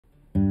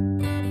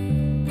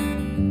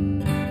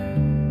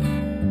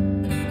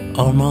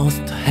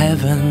almost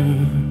heaven.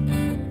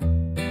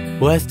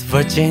 West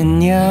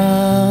Virginia,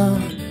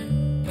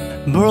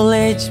 Blue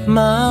Ridge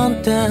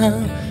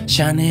Mountain,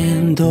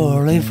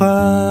 Shenandoah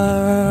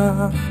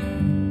River.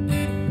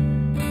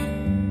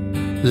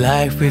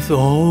 Life is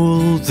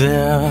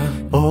older,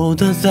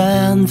 older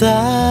than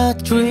the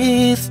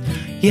trees,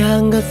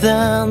 younger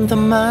than the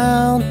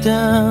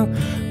mountain,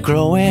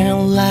 growing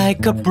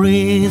like a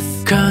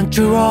breeze.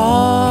 Country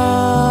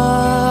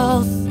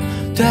roads,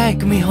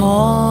 take me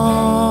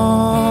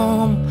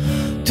home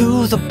to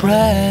the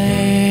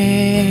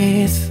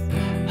place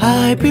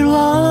I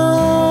belong.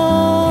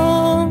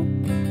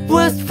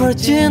 West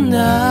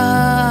Virginia,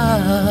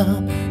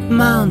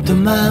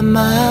 Mountain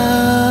Mama,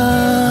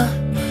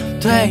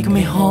 take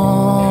me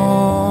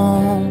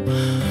home.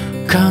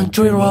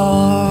 Country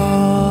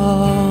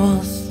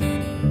roads,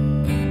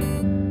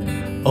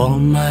 all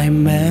my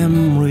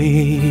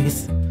memories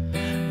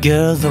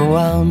gather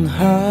around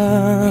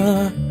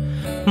her.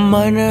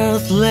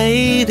 Miner's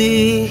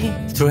lady,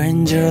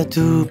 stranger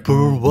to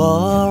pure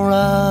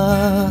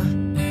water,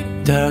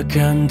 dark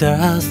and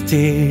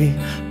dusty,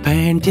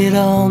 painted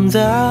on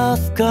the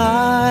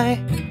sky.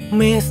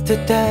 Misty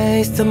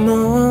days, the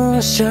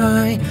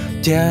moonshine,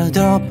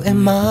 teardrop in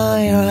my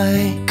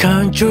eye.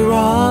 Country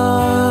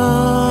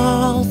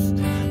roads,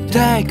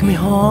 take me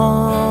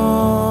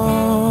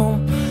home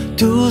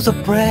to the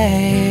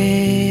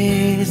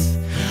place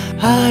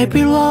I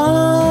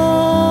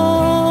belong.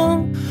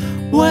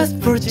 West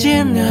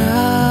Virginia,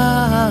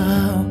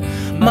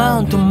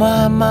 Mountain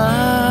Mama,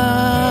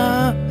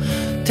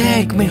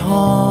 take me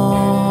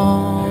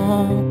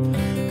home.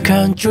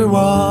 Country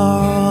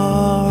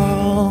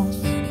roads,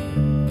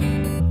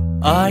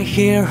 I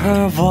hear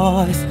her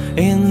voice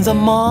in the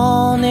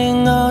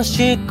morning as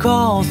she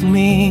calls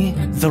me.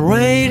 The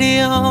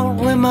radio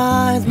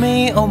reminds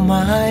me of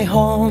my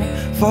home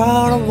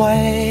far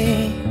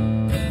away.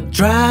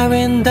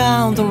 Driving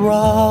down the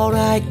road,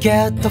 I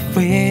get the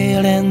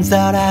feeling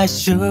that I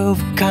should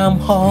come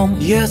home.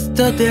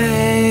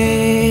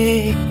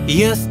 Yesterday,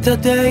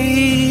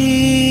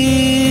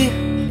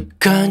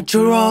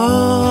 country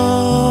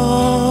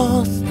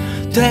roads,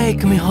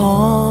 take me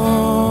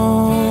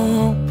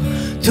home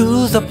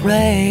to the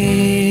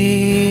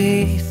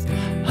place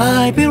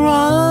I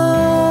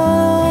belong.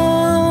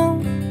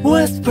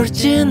 West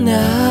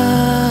Virginia,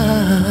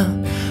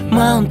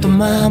 Mountain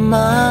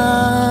Mama,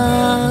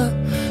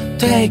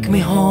 take me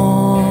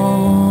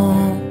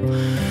home.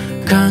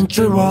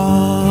 Country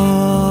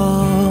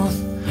roads,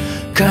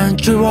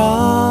 country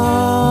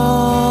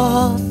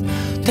roads,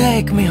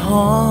 take me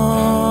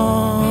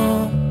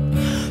home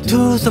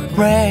to the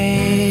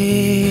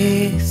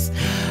place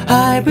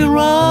I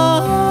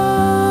belong.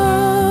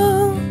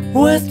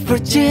 West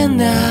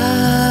Virginia,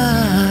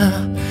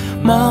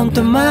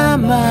 Mountain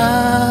Mama,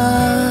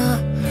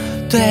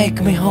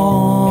 take me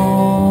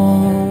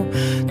home.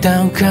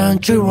 Down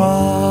country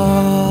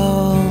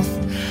roads,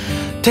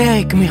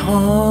 take me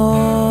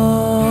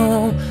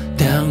home.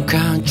 Down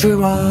country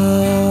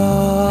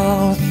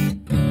roads.